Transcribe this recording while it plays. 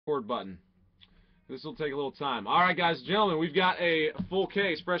Record button. This will take a little time. All right, guys and gentlemen, we've got a full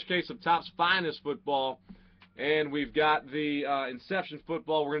case, fresh case of Topps Finest football, and we've got the Inception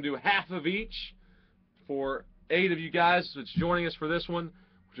football. We're going to do half of each for 8 of you guys that's joining us for this one,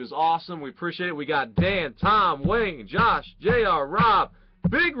 which is awesome. We appreciate it. We got Dan, Tom, Wayne, Josh, JR, Rob,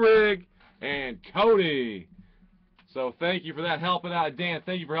 Big Rig, and Cody. So thank you for that, helping out. Dan,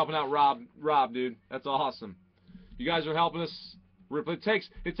 thank you for helping out Rob, dude. That's awesome. You guys are helping us.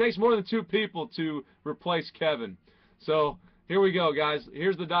 It takes more than 2 people to replace Kevin. So here we go, guys.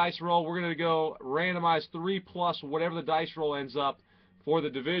 Here's the dice roll. We're going to go randomize 3 plus whatever the dice roll ends up for the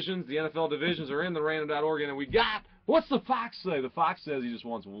divisions. The NFL divisions are in the random.org, and we got, what's the Fox say? The Fox says he just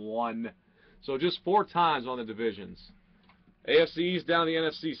wants 1. So just 4 times on the divisions. AFC East down to the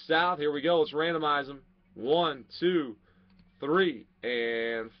NFC South. Here we go. Let's randomize them. 1, 2, 3,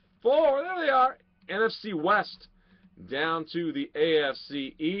 and 4. There they are. NFC West down to the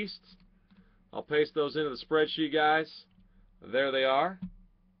AFC East. I'll paste those into the spreadsheet, guys. There they are.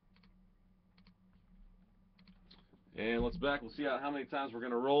 And let's back. We'll see how many times we're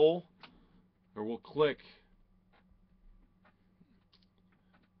going to roll, or we'll click.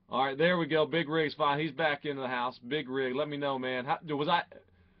 All right, there we go. Big Rig's fine. He's back into the house. Big Rig, let me know, man. Was I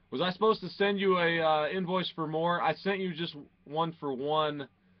supposed to send you a invoice for more? I sent you just one for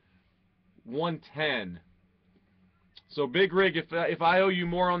 110. So Big Rig, if I owe you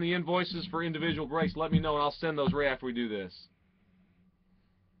more on the invoices for individual breaks, let me know and I'll send those right after we do this.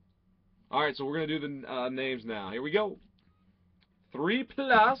 All right, so we're gonna do the names now. Here we go. 3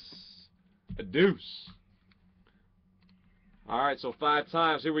 plus a deuce. All right, so 5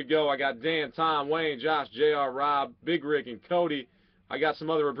 times. Here we go. I got Dan, Tom, Wayne, Josh, JR, Rob, Big Rig, and Cody. I got some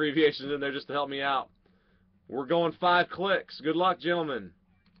other abbreviations in there just to help me out. We're going 5 clicks. Good luck, gentlemen.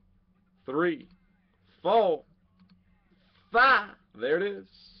 3, 4, 5. There it is.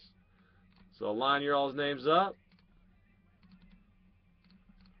 So line your all's names up.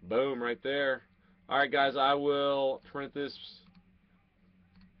 Boom, right there. All right, guys, I will print that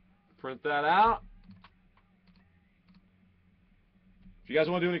out. If you guys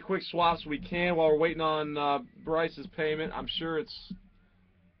want to do any quick swaps, we can while we're waiting on Bryce's payment. I'm sure it's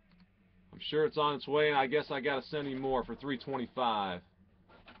on its way, and I guess I got to send him more for $325.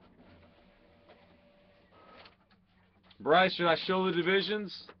 Bryce, should I show the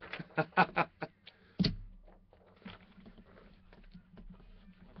divisions?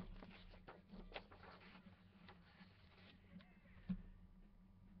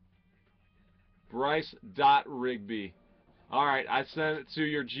 Bryce.Rigby. All right, I sent it to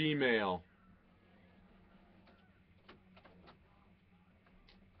your Gmail.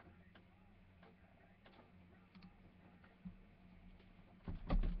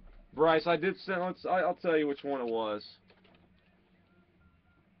 Bryce, I did send. I'll tell you which one it was.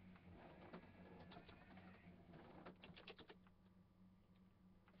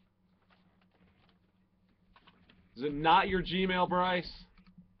 Is it not your Gmail, Bryce?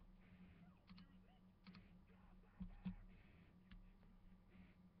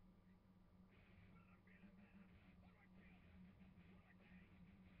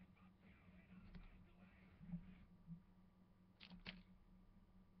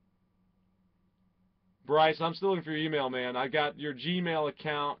 Bryce, I'm still looking for your email, man. I got your Gmail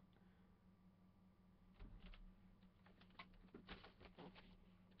account.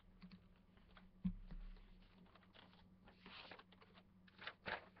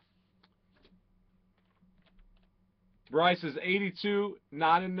 Bryce, is 82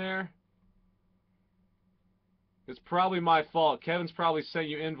 not in there? It's probably my fault. Kevin's probably sent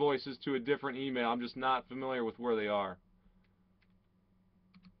you invoices to a different email. I'm just not familiar with where they are.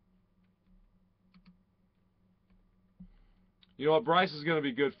 You know what? Bryce is going to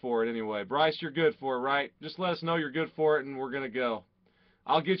be good for it anyway. Bryce, you're good for it, right? Just let us know you're good for it, and we're going to go.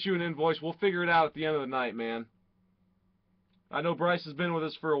 I'll get you an invoice. We'll figure it out at the end of the night, man. I know Bryce has been with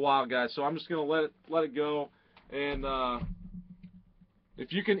us for a while, guys, so I'm just going to let it go. And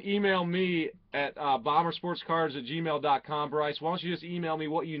if you can email me at bombersportscards@gmail.com, Bryce, why don't you just email me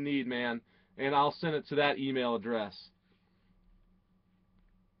what you need, man, and I'll send it to that email address.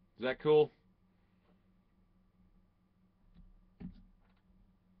 Is that cool?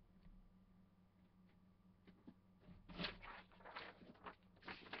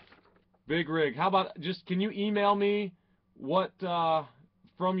 Big Rig, how about just, can you email me what,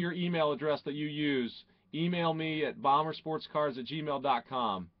 from your email address that you use, email me at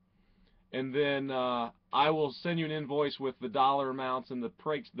bombersportscards@gmail.com, and then I will send you an invoice with the dollar amounts and the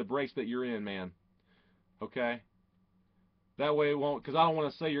breaks that you're in, man. Okay? That way it won't, because I don't want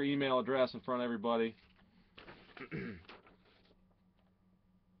to say your email address in front of everybody.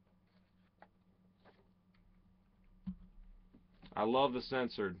 I love the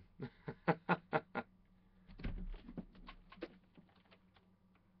censored.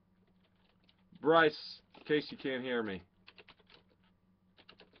 Bryce, in case you can't hear me.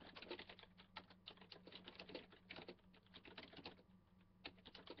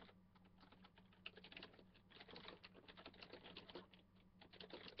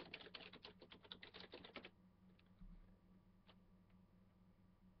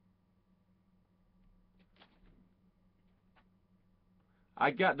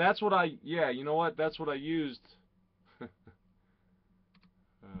 That's what yeah, you know what? That's what I used.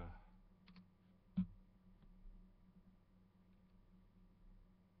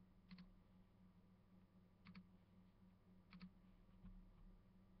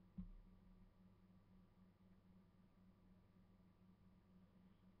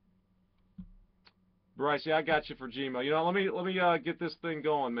 Bryce, yeah, I got you for Gmail. You know, let me get this thing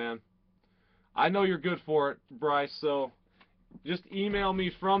going, man. I know you're good for it, Bryce, so just email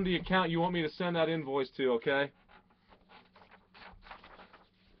me from the account you want me to send that invoice to, okay?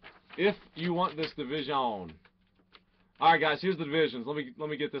 If you want this division. All right, guys, here's the divisions. Let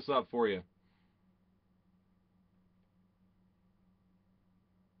me get this up for you.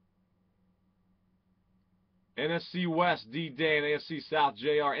 NFC West, D-Dan, AFC South,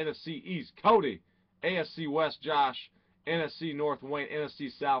 JR, NFC East, Cody, AFC West, Josh, NFC North, Wayne,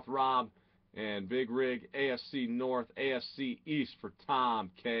 NFC South, Rob, and Big Rig, AFC North, AFC East for Tom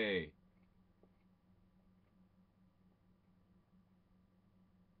K.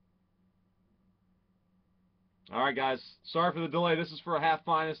 All right, guys, sorry for the delay. This is for a half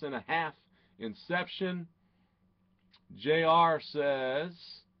finest and a half Inception. JR says...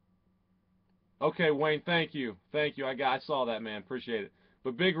 Okay, Wayne, thank you. Thank you. I saw that, man. Appreciate it.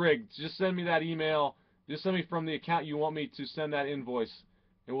 But Big Rig, just send me that email. Just send me from the account you want me to send that invoice,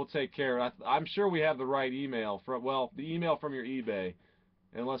 and we'll take care of it. I'm sure we have the right email. Well, the email from your eBay,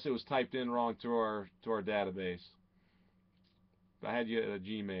 unless it was typed in wrong to our database. I had you at a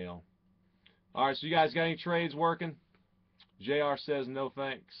Gmail. All right, so you guys got any trades working? JR says no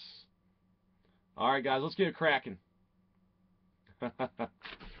thanks. All right, guys, let's get it cracking.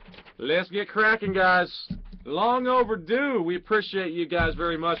 Let's get cracking, guys. Long overdue. We appreciate you guys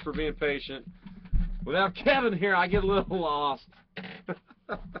very much for being patient. Without Kevin here, I get a little lost.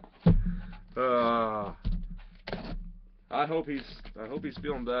 I hope he's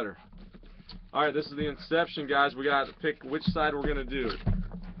feeling better. All right, this is the Inception, guys. We got to pick which side we're gonna do.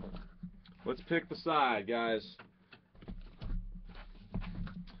 Let's pick the side, guys.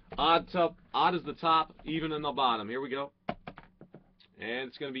 Odd is the top, even in the bottom. Here we go. And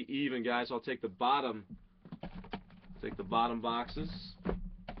it's going to be even, guys. So I'll take the bottom boxes.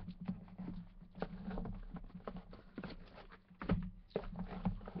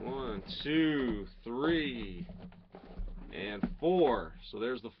 1, 2, 3, and 4. So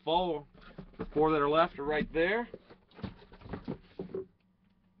there's the 4. The 4 that are left are right there.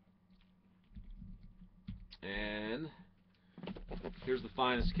 And here's the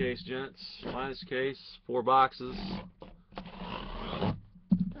finest case, gents. Finest case, 4 boxes.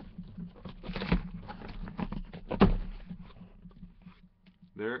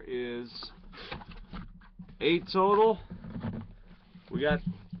 There is 8 total. We got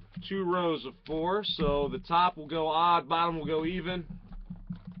 2 rows of 4, so the top will go odd, bottom will go even.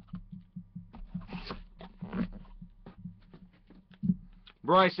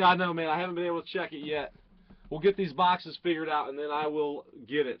 Bryce, I know, man. I haven't been able to check it yet. We'll get these boxes figured out, and then I will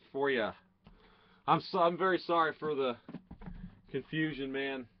get it for you. I'm very sorry for the confusion,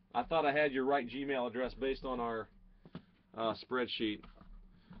 man. I thought I had your right Gmail address based on our spreadsheet.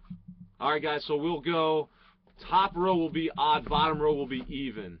 All right, guys, so we'll go, top row will be odd, bottom row will be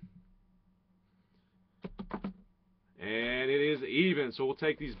even. And it is even, so we'll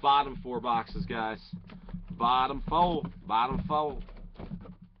take these bottom 4 boxes, guys. Bottom 4, bottom 4.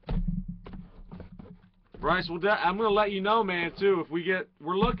 Bryce, I'm going to let you know, man, too, if we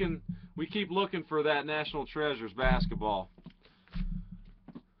keep looking for that National Treasures basketball.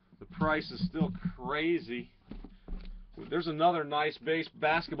 The price is still crazy. There's another nice base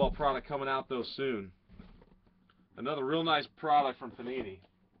basketball product coming out, though, soon. Another real nice product from Panini.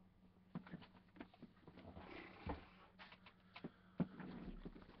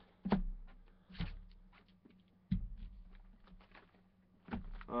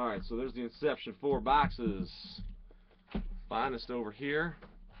 Alright, so there's the Inception 4 boxes. Finest over here.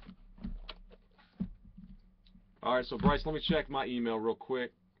 Alright, so Bryce, let me check my email real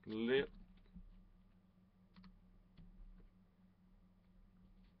quick.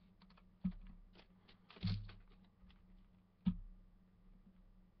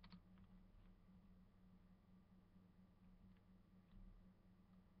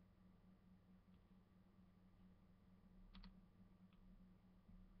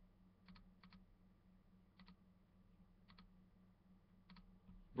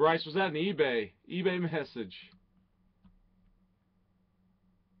 Bryce, was that an eBay message?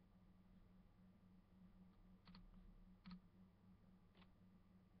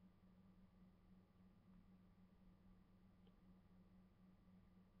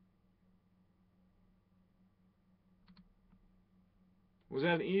 Was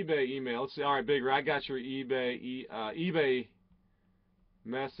that an eBay email? Let's see. All right, Bigger, I got your eBay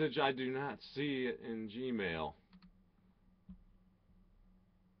message. I do not see it in Gmail.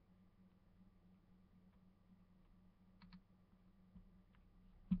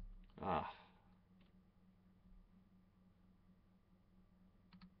 Ah.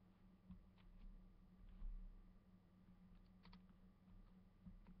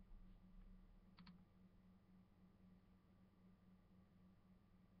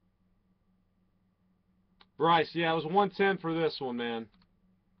 Bryce, yeah, it was 110 for this one, man.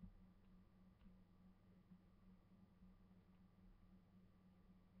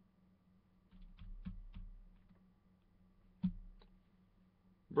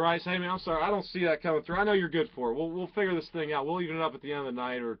 Bryce, hey man, I'm sorry, I don't see that coming through. I know you're good for it. We'll figure this thing out. We'll even it up at the end of the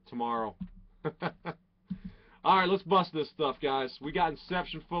night or tomorrow. All right, let's bust this stuff, guys. We got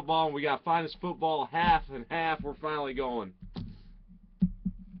Inception football and we got Finest football half and half. We're finally going.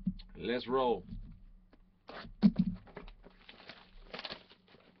 Let's roll.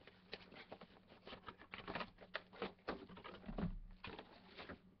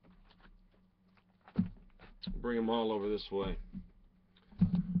 Bring them all over this way.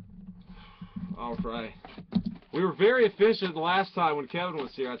 All right. We were very efficient the last time when Kevin was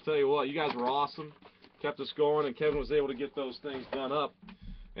here. I tell you what, you guys were awesome. Kept us going, and Kevin was able to get those things done up.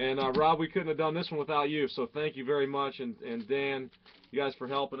 And Rob, we couldn't have done this one without you, so thank you very much. And Dan, you guys for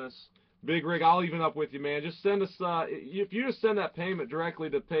helping us. Big Rig, I'll even up with you, man. Just send us, if you just send that payment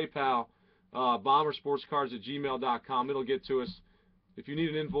directly to PayPal, bombersportscards@gmail.com, it'll get to us. If you need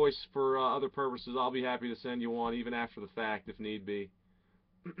an invoice for other purposes, I'll be happy to send you one, even after the fact, if need be.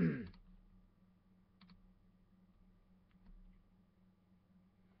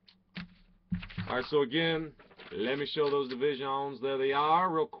 All right, so again, let me show those divisions. There they are,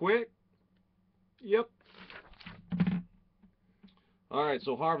 real quick. Yep. All right,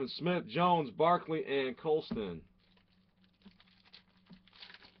 so Harvin Smith, Jones, Barkley, and Colston.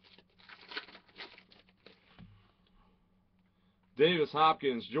 Davis,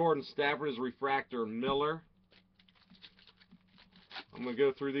 Hopkins, Jordan, Stafford is refractor, Miller. I'm going to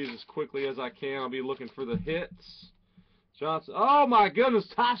go through these as quickly as I can. I'll be looking for the hits. Johnson. Oh, my goodness.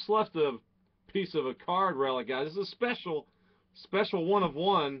 Tops left a piece of a card relic, guys. This is a special one of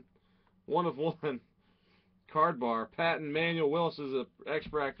one card bar. Patton, Manuel, Willis is a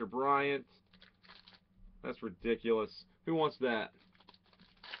X-Fractor, Bryant. That's ridiculous. Who wants that?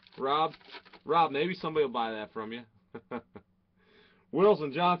 Rob? Rob, maybe somebody will buy that from you.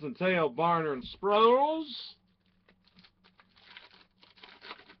 Wilson, Johnson, Teo, Barner, and Sproles.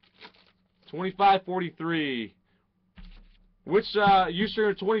 25-43. Which you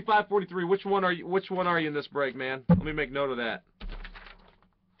sure 25-43? Which one are you? Which one are you in this break, man? Let me make note of that.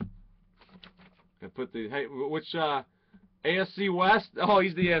 And put the hey, which AFC West? Oh,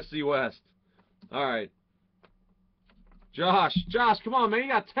 he's the AFC West. All right. Josh, come on, man. You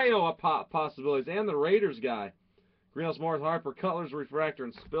got Teo possibilities and the Raiders guy. Greenhouse, Morris, Harper, Cutler's refractor,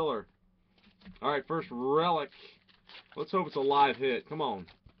 and Spiller. All right, first relic. Let's hope it's a live hit. Come on.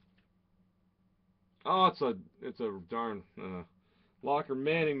 Oh, it's a darn Locker,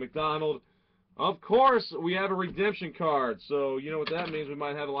 Manning, McDonald. Of course, we have a redemption card. So you know what that means. We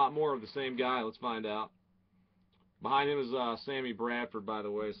might have a lot more of the same guy. Let's find out. Behind him is Sammy Bradford, by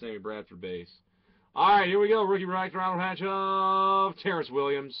the way. Sammy Bradford base. All right, here we go. Rookie right round hatch of Terrence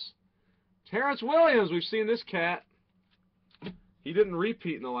Williams. Terrence Williams. We've seen this cat. He didn't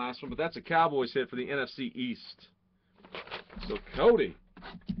repeat in the last one, but that's a Cowboys hit for the NFC East. So, Cody.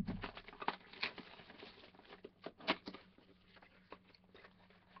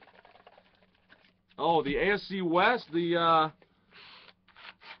 Oh, the AFC West, there's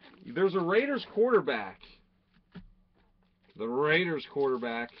a Raiders quarterback. The Raiders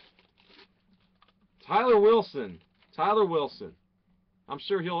quarterback. Tyler Wilson. I'm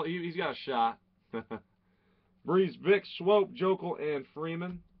sure he's got a shot. Breeze, Vick, Swope, Jokel, and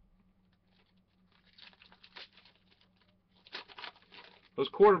Freeman. Those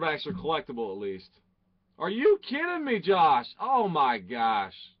quarterbacks are collectible at least. Are you kidding me, Josh? Oh my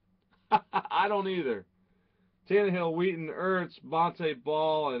gosh. I don't either. Tannehill, Wheaton, Ertz, Bonte,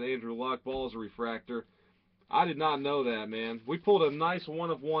 Ball, and Andrew Luck. Ball is a refractor. I did not know that, man. We pulled a nice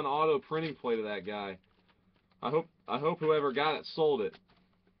one-of-one auto printing plate of that guy. I hope whoever got it sold it.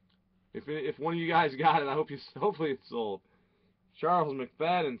 If one of you guys got it, hopefully it's sold. Charles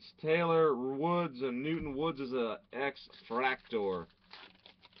McFadden, Taylor Woods, and Newton Woods is a X-Fractor.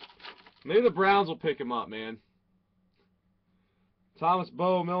 Maybe the Browns will pick him up, man. Thomas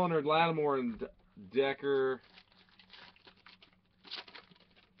Bowe, Milliner, Lattimore, and Decker.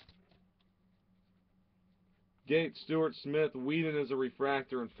 Gate, Stewart, Smith, Whedon is a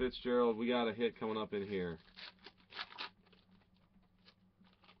refractor, and Fitzgerald. We got a hit coming up in here.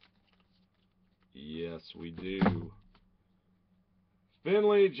 Yes, we do.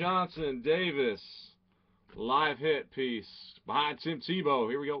 Finley, Johnson, Davis. Live hit piece. Behind Tim Tebow.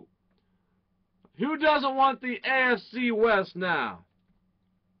 Here we go. Who doesn't want the AFC West now?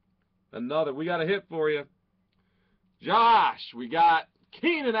 Another. We got a hit for you. Josh, we got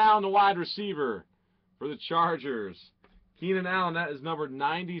Keenan Allen, the wide receiver for the Chargers. Keenan Allen, that is number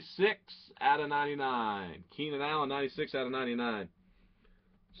 96 out of 99. Keenan Allen, 96 out of 99.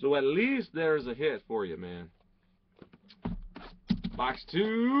 So at least there's a hit for you, man. Box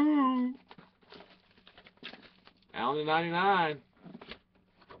 2. Allen to 99.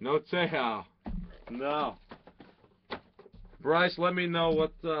 No Tejo. No. Bryce, let me know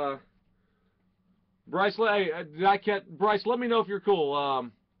what. Bryce, did I catch? Bryce, let me know if you're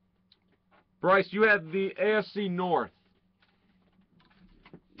cool. Bryce, you had the AFC North.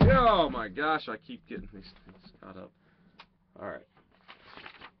 Oh my gosh, I keep getting these things caught up. All right.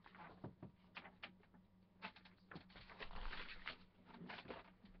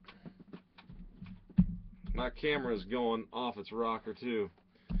 My camera is going off its rocker too.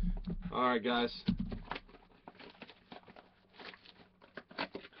 All right, guys.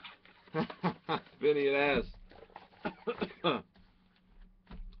 Vinny, it has.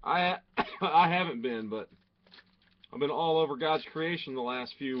 I haven't been, but I've been all over God's creation the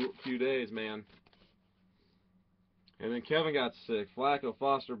last few days, man. And then Kevin got sick. Flacco,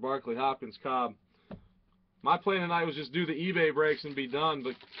 Foster, Barkley, Hopkins, Cobb. My plan tonight was just do the eBay breaks and be done,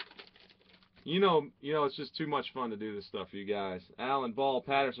 but you know, it's just too much fun to do this stuff for you guys. Allen, Ball,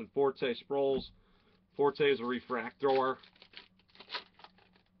 Patterson, Forte, Sproles. Forte is a refractor.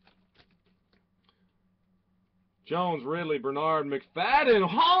 Jones, Ridley, Bernard, McFadden.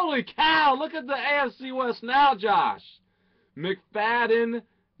 Holy cow! Look at the AFC West now, Josh. McFadden,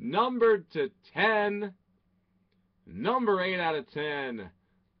 numbered to 10. Number 8 out of 10.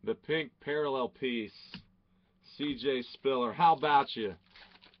 The pink parallel piece. CJ Spiller. How about you?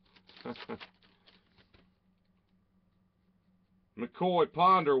 McCoy,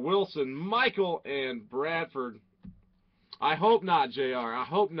 Ponder, Wilson, Michael, and Bradford. I hope not, JR. I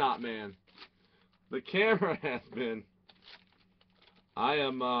hope not, man. The camera has been. I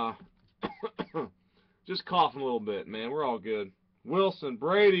am just coughing a little bit, man. We're all good. Wilson,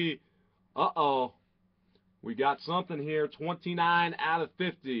 Brady. Uh-oh. We got something here. 29 out of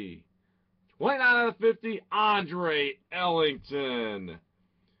 50. 29 out of 50, Andre Ellington.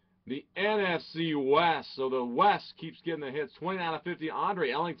 The NFC West. So the West keeps getting the hits. 29 out of 50,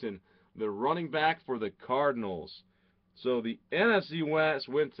 Andre Ellington, the running back for the Cardinals. So the NFC West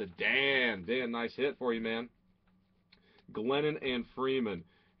went to Dan. Dan, nice hit for you, man. Glennon and Freeman.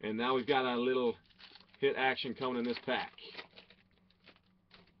 And now we've got a little hit action coming in this pack.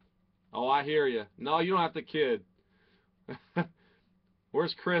 Oh, I hear you. No, you don't have to kid.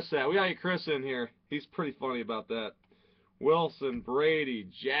 Where's Chris at? We got to get Chris in here. He's pretty funny about that. Wilson, Brady,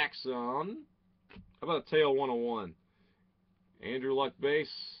 Jackson. How about a tail 101? Andrew Luck base.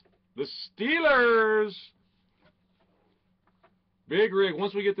 The Steelers. Big Rig,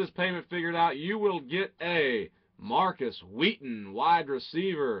 once we get this payment figured out, you will get a Marcus Wheaton, wide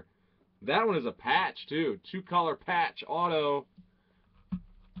receiver. That one is a patch, too. 2-color patch auto.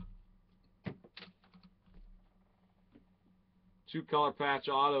 Two-color patch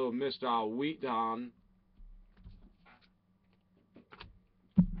auto, Mr. Wheaton.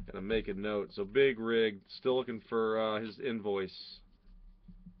 Gotta make a note. So Big Rig, still looking for his invoice.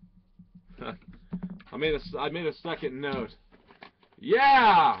 I made a second note.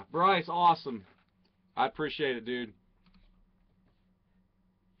 Yeah, Bryce, awesome. I appreciate it, dude.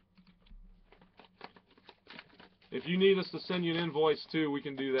 If you need us to send you an invoice too, we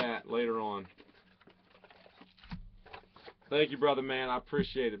can do that later on. Thank you, brother, man. I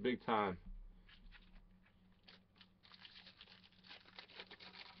appreciate it big time.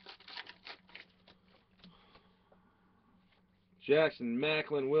 Jackson,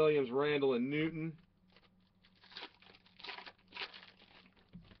 Macklin, Williams, Randall, and Newton.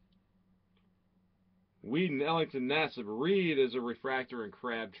 Whedon, Ellington, Nassib, Reed is a refractor and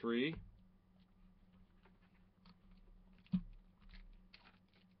Crabtree.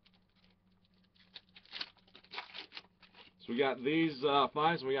 So we got these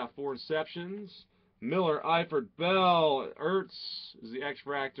finds. We got 4 Inceptions. Miller, Eifert, Bell, Ertz is the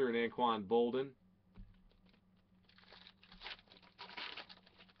X-Fractor, and Anquan Bolden.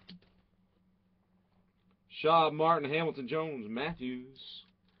 Shaw, Martin, Hamilton, Jones, Matthews.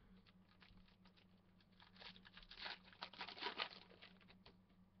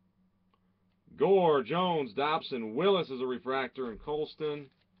 Gore, Jones, Dobson, Willis is a refractor, and Colston.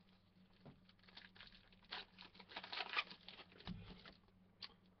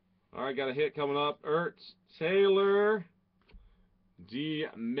 All right, got a hit coming up. Ertz, Taylor, D.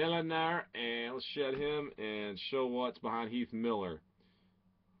 Milliner, and let's shed him and show what's behind Heath Miller.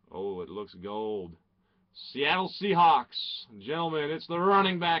 Oh, it looks gold. Seattle Seahawks. Gentlemen, it's the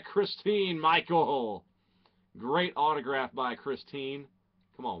running back, Christine Michael. Great autograph by Christine.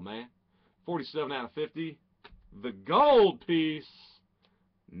 Come on, man. 47 out of 50. The gold piece.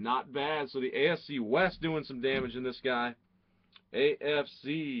 Not bad. So the AFC West doing some damage in this guy.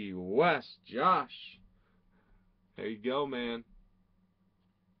 AFC West, Josh. There you go, man.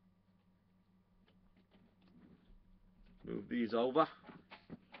 Move these over.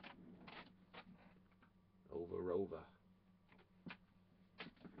 Over.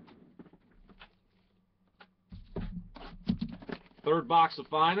 Third box of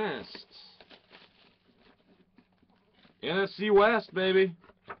finest. NFC West, baby.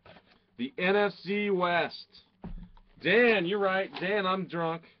 The NFC West. Dan, you're right. Dan, I'm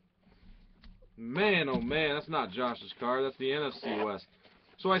drunk. Man, oh man, that's not Josh's card. That's the NFC West.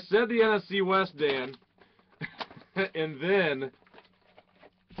 So I said the NFC West, Dan. And then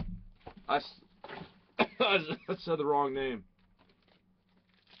I said the wrong name.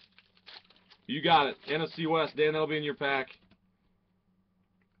 You got it. NFC West. Dan, that'll be in your pack.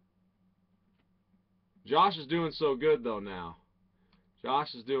 Josh is doing so good, though, now.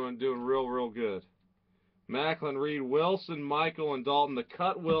 Josh is doing real good. Macklin, Reed, Wilson, Michael, and Dalton. The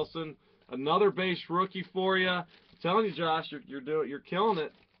cut Wilson. Another base rookie for you. I'm telling you, Josh, you're killing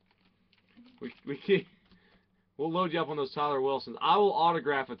it. We'll load you up on those Tyler Wilsons. I will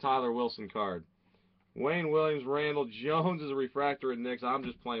autograph a Tyler Wilson card. Wayne Williams, Randall Jones is a refractor at Knicks. I'm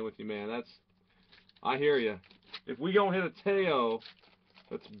just playing with you, man. I hear you. If we don't hit a Teo,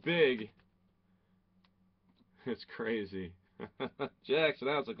 that's big. It's crazy. Jackson,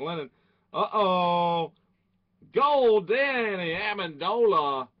 that's a Glennon. Uh-oh. Gold Danny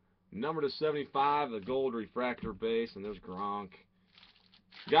Amendola. Number /75, the gold refractor base, and there's Gronk.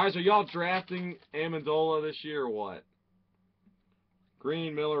 Guys, are y'all drafting Amendola this year or what?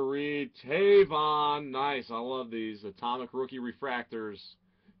 Green, Miller, Reed, Tavon. Nice. I love these. Atomic Rookie Refractors.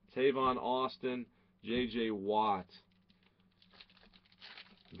 Tavon Austin, J.J. Watt.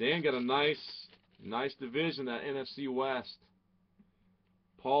 Dan got a nice division, that NFC West.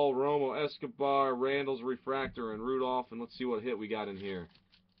 Paul, Romo, Escobar, Randall's Refractor, and Rudolph. And let's see what hit we got in here.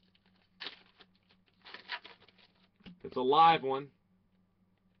 It's a live one.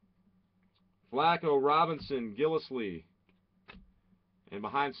 Flacco, Robinson, Gillislee. And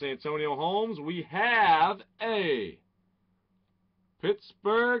behind Santonio Holmes, we have a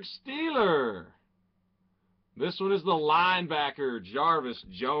Pittsburgh Steeler. This one is the linebacker, Jarvis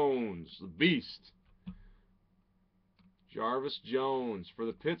Jones, the beast. Jarvis Jones for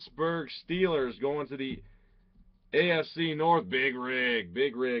the Pittsburgh Steelers going to the AFC North. Big Rig.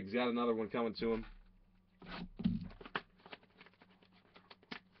 Big Rig's got another one coming to him.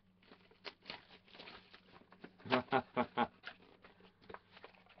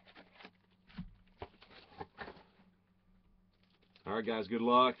 All right, guys, good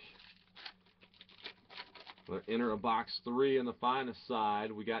luck. We'll enter a box 3 on the finest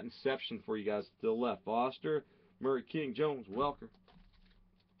side. We got Inception for you guys still left. Foster, Murray, King, Jones, Welker.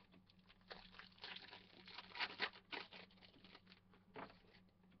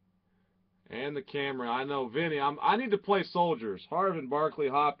 And the camera. I know, Vinny, I need to play Soldiers. Harvin, Barkley,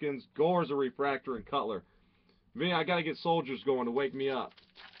 Hopkins, Gore's a refractor, and Cutler. Vinny, I got to get Soldiers going to wake me up.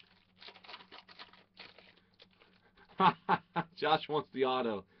 Josh wants the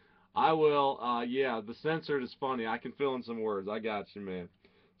auto. I will, yeah, the censored is funny. I can fill in some words. I got you, man.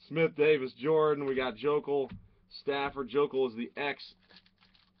 Smith, Davis, Jordan. We got Jokel, Stafford. Jokel is the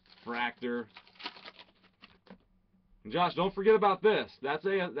X-Fractor. And Josh, don't forget about this. That's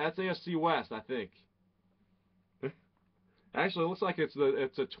AFC West, I think. Actually, it looks like it's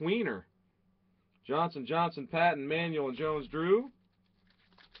a tweener. Johnson, Patton, Manuel, and Jones, Drew.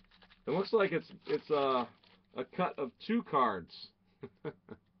 It looks like it's a cut of 2 cards.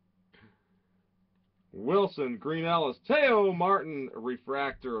 Wilson, Green Ellis, Teo Martin,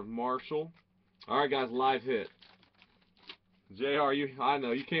 refractor of Marshall. All right, guys, live hit. JR, I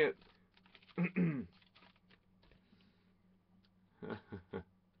know you can't.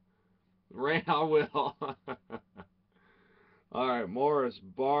 I will. All right, Morris,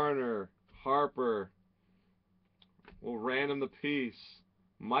 Barner, Harper. We'll random the piece.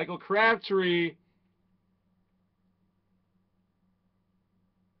 Michael Crabtree.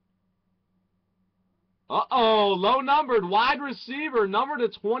 Uh-oh, low numbered wide receiver, number to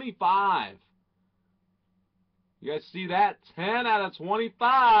 25. You guys see that? 10 out of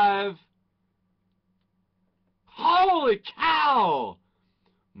 25. Holy cow!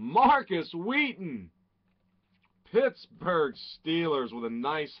 Marcus Wheaton. Pittsburgh Steelers with a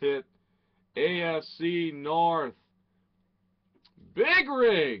nice hit. AFC North. Big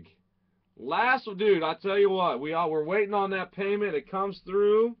Rig. Last one, dude, I tell you what, we're waiting on that payment. It comes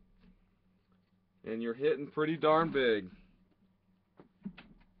through, and you're hitting pretty darn big.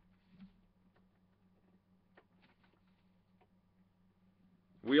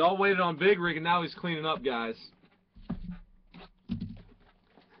 We all waited on Big Rig, and now he's cleaning up, guys.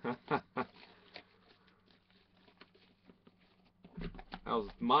 That was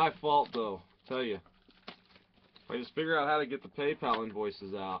my fault, though, I tell you. I just figure out how to get the PayPal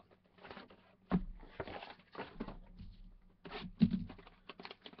invoices out.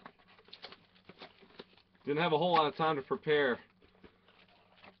 Didn't have a whole lot of time to prepare.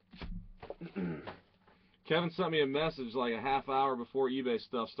 Kevin sent me a message like a half hour before eBay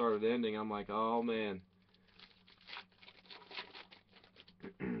stuff started ending. I'm like, oh, man.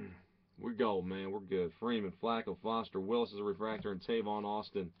 We're gold, man. We're good. Freeman, Flacco, Foster, Willis is a refractor, and Tavon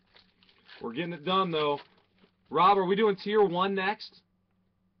Austin. We're getting it done, though. Rob, are we doing Tier 1 next?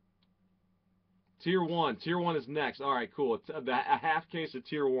 Tier 1. Tier 1 is next. All right, cool. A half case of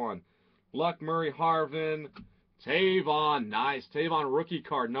Tier 1. Luck, Murray, Harvin, Tavon. Nice. Tavon rookie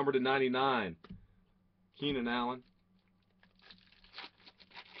card, number to 99. Keenan Allen.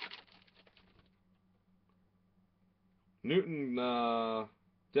 Newton,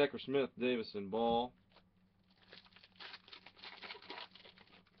 Decker Smith, Davison, Ball.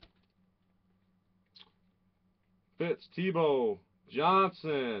 Fitz, Tebow,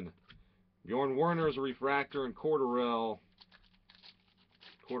 Johnson. Bjorn Werner is a refractor, and Corderell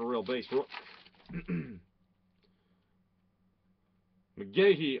base.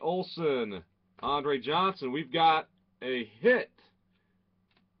 McGahee, Olson, Andre Johnson. We've got a hit.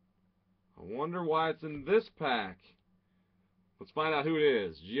 I wonder why it's in this pack. Let's find out who it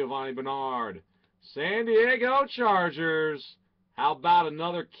is. Giovanni Bernard. San Diego Chargers. How about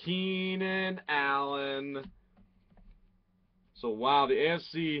another Keenan Allen? So, wow, the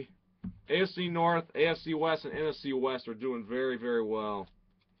AFC North, AFC West, and NFC West are doing very, very well.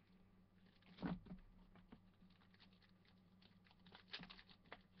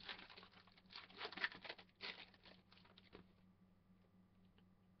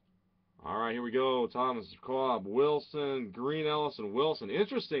 All right, here we go. Thomas, Cobb, Wilson, Green, Ellis, and Wilson.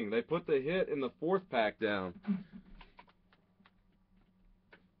 Interesting. They put the hit in the fourth pack down.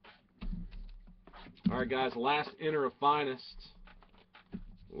 All right, guys. Last inner of finest.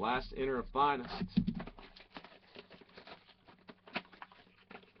 Last inner of finest.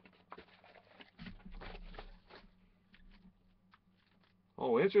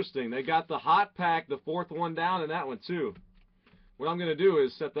 Oh, interesting. They got the hot pack, the fourth one down, and that one too. What I'm going to do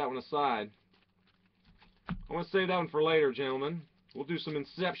is set that one aside. I want to save that one for later, gentlemen. We'll do some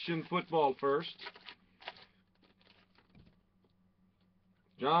Inception football first.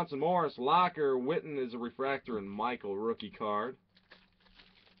 Johnson, Morris, Locker, Witten is a refractor, and Michael, rookie card.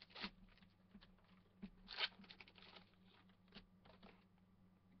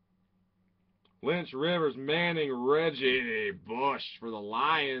 Lynch, Rivers, Manning, Reggie Bush for the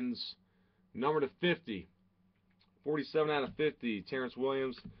Lions. Number to 50. 47 out of 50. Terrence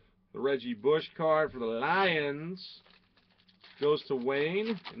Williams, the Reggie Bush card for the Lions. Goes to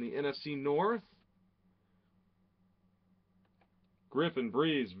Wayne in the NFC North. Griffin,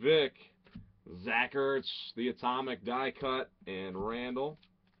 Breeze, Vic, Zach Ertz, the Atomic die cut, and Randall.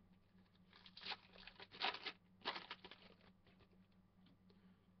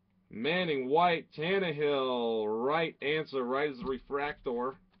 Manning, White, Tannehill, right answer. Right is the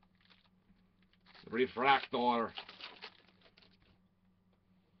refractor. Refractor.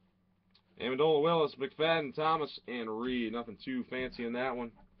 Amendola, Willis, McFadden, Thomas, and Reed. Nothing too fancy in that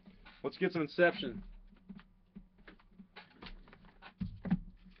one. Let's get some Inception.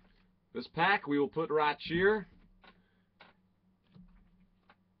 This pack we will put right here.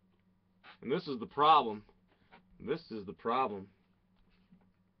 And this is the problem. This is the problem.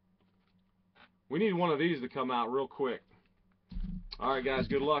 We need one of these to come out real quick. All right, guys,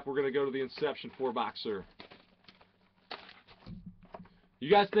 good luck. We're going to go to the Inception 4-boxer. You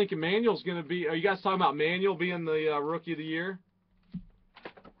guys think Emmanuel's going to be... Are you guys talking about Manuel being the Rookie of the Year?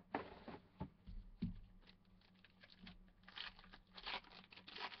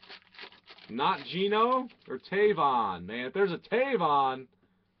 Not Gino or Tavon. Man, if there's a Tavon,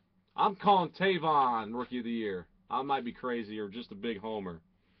 I'm calling Tavon Rookie of the Year. I might be crazy or just a big homer.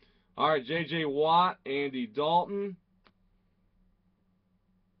 All right, J.J. Watt, Andy Dalton.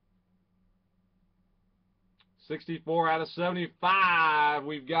 64 out of 75.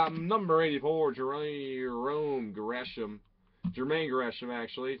 We've got number 84, Jerome Gresham. Jermaine Gresham,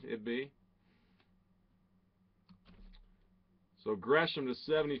 actually, it'd be. So Gresham to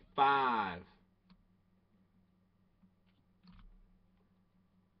 75.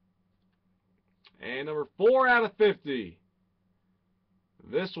 And number 4 out of 50.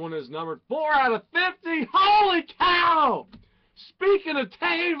 This one is numbered 4 out of 50. Holy cow! Speaking of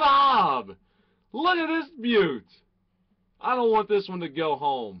Tavob, look at this beaut. I don't want this one to go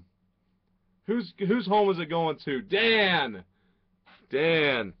home. Whose home is it going to? Dan.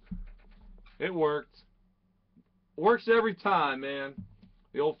 Dan. It worked. Works every time, man.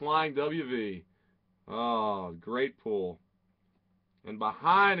 The old flying WV. Oh, great pull. And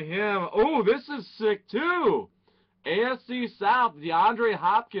behind him, oh, this is sick too. AFC South, DeAndre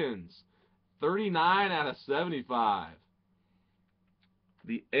Hopkins. 39 out of 75.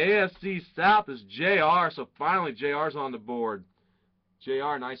 The AFC South is JR, so finally JR's on the board.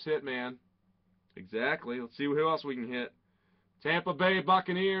 JR, nice hit, man. Exactly. Let's see who else we can hit. Tampa Bay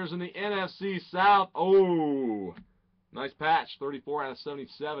Buccaneers in the NFC South. Oh, nice patch. 34 out of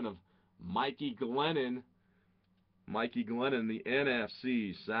 77 of Mikey Glennon. Mikey Glennon, the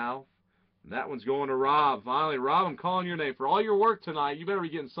NFC South. That one's going to Rob. Finally, Rob, I'm calling your name. For all your work tonight, you better be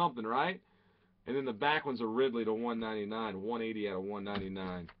getting something, right? And then the back one's a Ridley to 199. 180 out of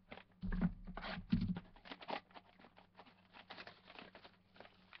 199.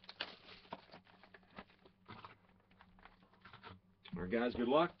 All right, guys, good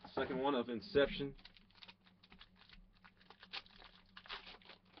luck. Second one of Inception.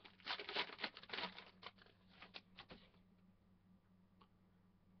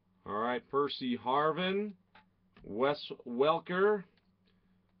 All right, Percy Harvin, Wes Welker,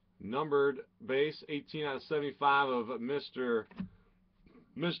 numbered base, 18 out of 75 of Mr.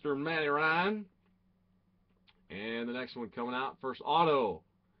 Matty Ryan. And the next one coming out, first auto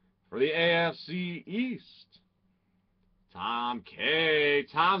for the AFC East. Tom K.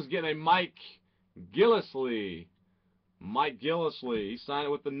 Tom's getting a Mike Gillislee. Mike Gillislee. He signed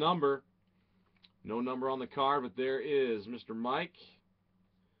it with the number. No number on the card, but there is Mr. Mike.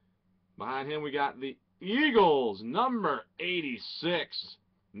 Behind him, we got the Eagles, number 86,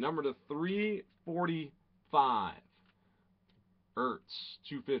 number to 345. Ertz,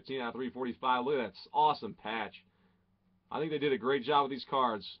 215 out of 345. Look at that awesome patch. I think they did a great job with these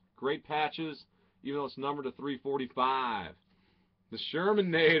cards. Great patches, even though it's numbered to 345. The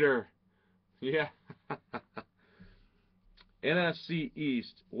Shermanator. Yeah. NFC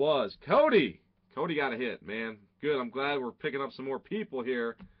East was Cody. Cody got a hit, man. Good. I'm glad we're picking up some more people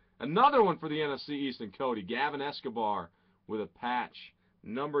here. Another one for the NFC East and Cody. Gavin Escobar with a patch.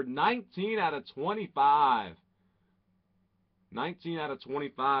 Numbered 19 out of 25. 19 out of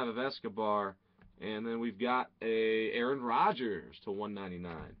 25 of Escobar. And then we've got a Aaron Rodgers to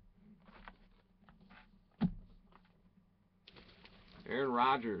 199. Aaron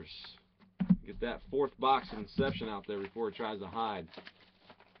Rodgers. Get that fourth box of Inception out there before it tries to hide.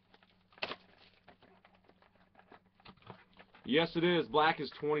 Yes, it is. Black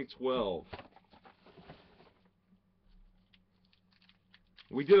is 2012.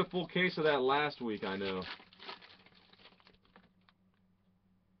 We did a full case of that last week, I know.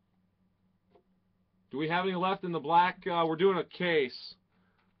 Do we have any left in the black? We're doing a case.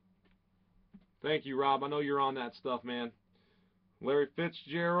 Thank you, Rob. I know you're on that stuff, man. Larry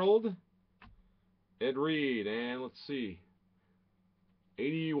Fitzgerald. Ed Reed. And let's see.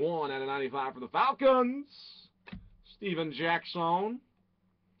 81 out of 95 for the Falcons. Steven Jackson.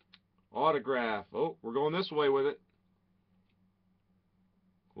 Autograph. Oh, we're going this way with it.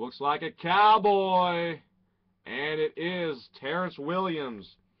 Looks like a Cowboy. And it is Terrence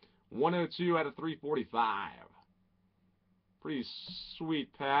Williams. 102 out of 345. Pretty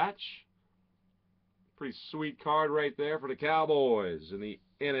sweet patch. Pretty sweet card right there for the Cowboys in the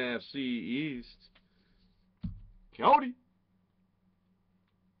NFC East. Cody.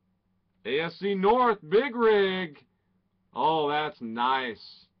 AFC North, Big Rig. Oh, that's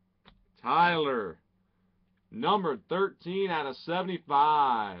nice. Tyler. Number 13 out of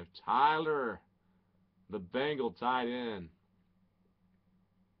 75. Tyler, the Bengal tight end.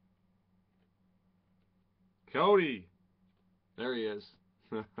 Cody. There he is.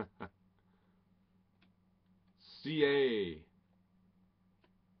 CA.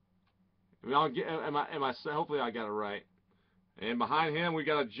 Hopefully I got it right. And behind him, we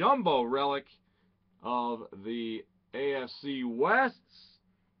got a jumbo relic of the AFC West.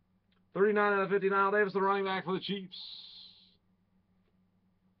 39 out of 50, Niall Davis, the running back for the Chiefs.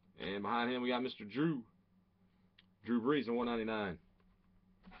 And behind him, we got Mr. Drew Brees in 199.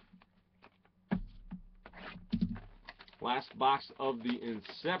 Last box of the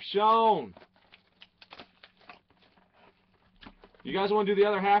Inception. You guys want to do the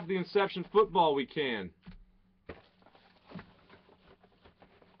other half of the Inception football? We can.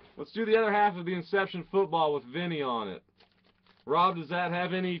 Let's do the other half of the Inception football with Vinny on it. Rob, does that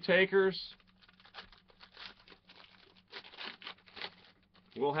have any takers?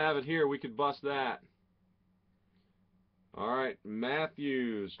 We'll have it here. We could bust that. All right,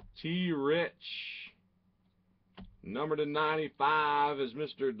 Matthews, T. Rich. Number to 95 is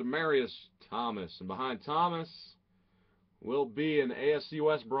Mr. Demarius Thomas. And behind Thomas will be an AFC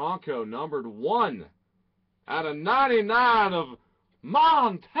West Bronco, numbered 1 out of 99 of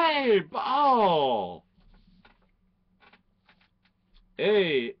Monte Ball.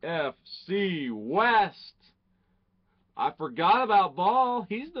 AFC West. I forgot about Ball.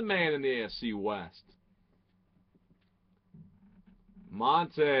 He's the man in the AFC West.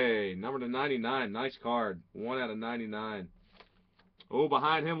 Monte, number to 99. Nice card. 1 out of 99. Oh,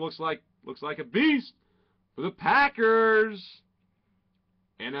 behind him looks like a beast for the Packers.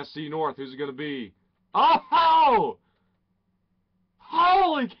 NFC North. Who's it going to be? Oh!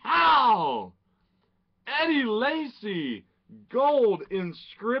 Holy cow! Eddie Lacy. Gold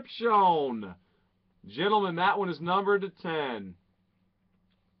inscription. Gentlemen, that one is numbered to 10.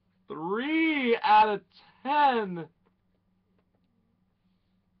 3 out of 10.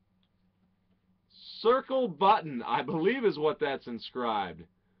 Circle button, I believe is what that's inscribed.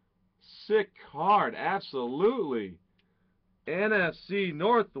 Sick card, absolutely. NFC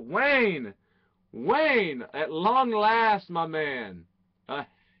North, Wayne. Wayne, at long last, my man.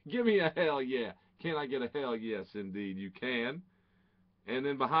 Give me a hell yeah. Can I get a hell yes, indeed, you can. And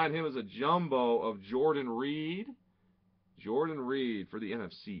then behind him is a jumbo of Jordan Reed. Jordan Reed for the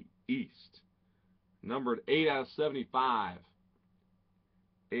NFC East. Numbered 8 out of 75.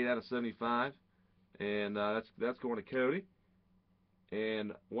 8 out of 75. And that's going to Cody.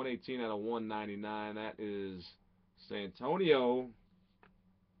 And 118 out of 199. That is Santonio.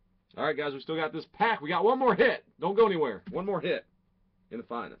 All right, guys, we still got this pack. We got one more hit. Don't go anywhere. One more hit in the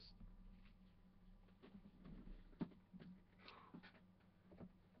finest.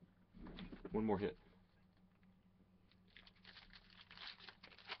 One more hit.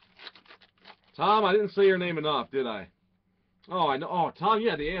 Tom, I didn't say your name enough, did I? Oh, I know. Oh, Tom,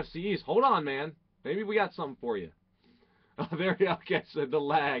 yeah, the AFC East. Hold on, man. Maybe we got something for you. Oh, there you go. Okay, so the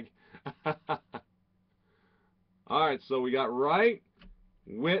lag. All right, so we got Wright,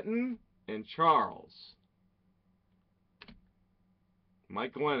 Witten, and Charles.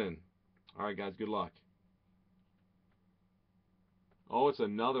 Mike Glennon. All right, guys, good luck. Oh, it's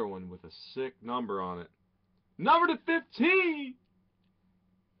another one with a sick number on it. Number to 15!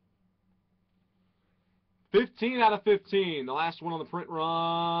 15 out of 15. The last one on the print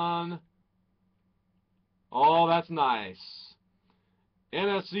run. Oh, that's nice.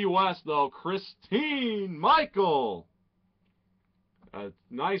 NFC West, though. Christine Michael. A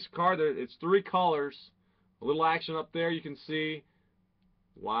nice card there. It's 3 colors. A little action up there you can see.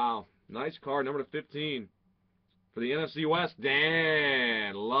 Wow. Nice card. Number to 15. For the NFC West,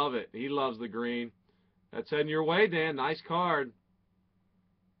 Dan. Love it. He loves the green. That's heading your way, Dan. Nice card.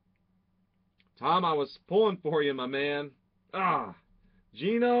 Tom, I was pulling for you, my man.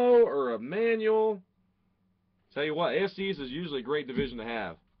 Gino or Emmanuel. Tell you what, AFC East is usually a great division to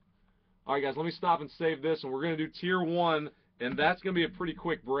have. All right, guys, let me stop and save this, and we're going to do Tier 1, and that's going to be a pretty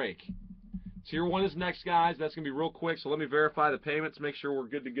quick break. Tier 1 is next, guys. That's going to be real quick, so let me verify the payments, make sure we're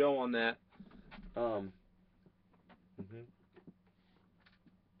good to go on that.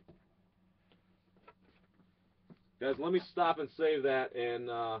 Guys, let me stop and save that, and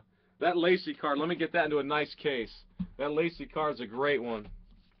that Lacy card, let me get that into a nice case. That Lacy card's a great one.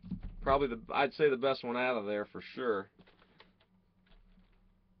 Probably I'd say the best one out of there for sure.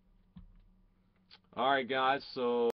 All right, guys, so